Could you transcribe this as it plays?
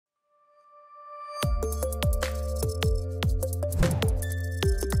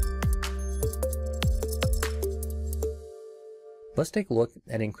Let's take a look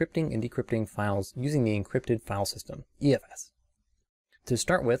at encrypting and decrypting files using the Encrypted File System, EFS. To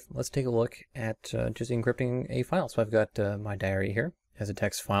start with, let's take a look at just encrypting a file. So I've got my diary here as a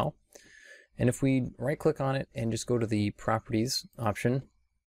text file. And if we right-click on it and just go to the Properties option,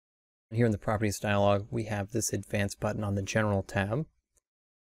 here in the Properties dialog, we have this Advanced button on the General tab.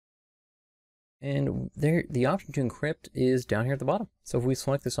 And there, the option to encrypt is down here at the bottom. So if we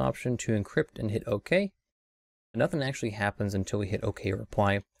select this option to encrypt and hit OK, nothing actually happens until we hit OK or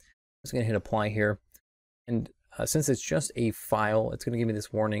apply. I'm just going to hit apply here. And since it's just a file, it's going to give me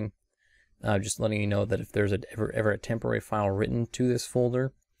this warning, just letting you know that if there's ever a temporary file written to this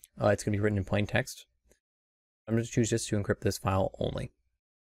folder, it's going to be written in plain text. I'm going to choose just to encrypt this file only.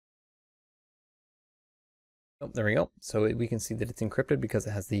 Oh, there we go. So we can see that it's encrypted because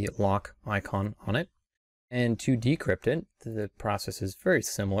it has the lock icon on it. And to decrypt it, the process is very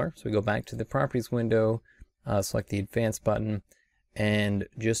similar. So we go back to the Properties window, select the Advanced button, and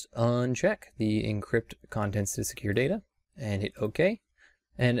just uncheck the Encrypt Contents to Secure Data, and hit OK.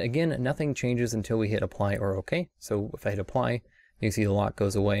 And again, nothing changes until we hit Apply or OK. So if I hit Apply, you can see the lock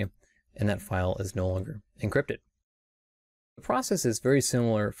goes away, and that file is no longer encrypted. The process is very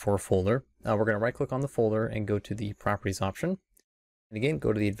similar for a folder. We're going to right-click on the folder and go to the Properties option. And again,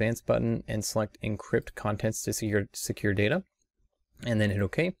 go to the Advanced button and select Encrypt Contents to Secure Data, and then hit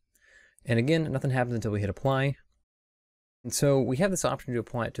OK. And again, nothing happens until we hit apply. And so we have this option to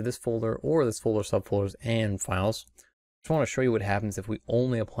apply it to this folder or this folder, subfolders, and files. Just want to show you what happens if we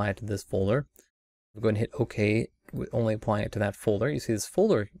only apply it to this folder. We'll go ahead and hit OK, only applying it to that folder. You see this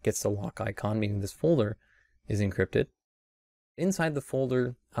folder gets the lock icon, meaning this folder is encrypted. Inside the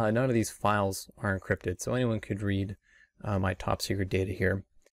folder, none of these files are encrypted, so anyone could read my top secret data here.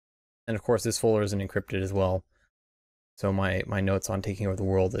 And of course, this folder isn't encrypted as well. So my notes on taking over the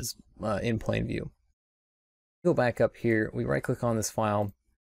world is in plain view. Go back up here, we right click on this file.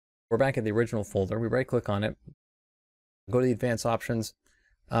 We're back at the original folder. We right click on it, go to the advanced options,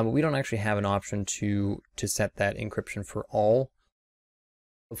 but we don't actually have an option to set that encryption for all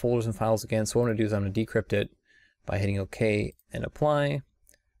the folders and files again. So what I'm going to do is I'm going to decrypt it by hitting OK and apply, and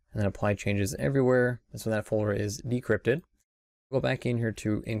then apply changes everywhere. And so that folder is decrypted. Go back in here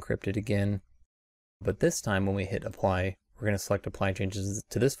to encrypt it again. But this time when we hit apply, we're going to select apply changes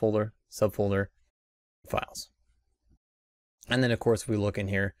to this folder, subfolder, files. And then of course, if we look in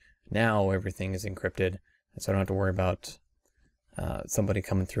here, now everything is encrypted. So I don't have to worry about somebody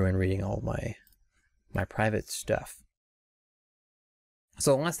coming through and reading all my private stuff.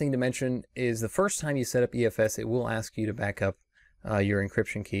 So the last thing to mention is the first time you set up EFS, it will ask you to back up your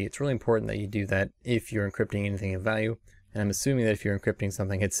encryption key. It's really important that you do that if you're encrypting anything of value. And I'm assuming that if you're encrypting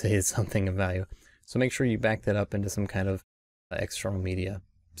something, it says something of value. So make sure you back that up into some kind of external media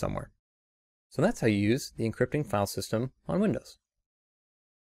somewhere. So that's how you use the encrypting file system on Windows.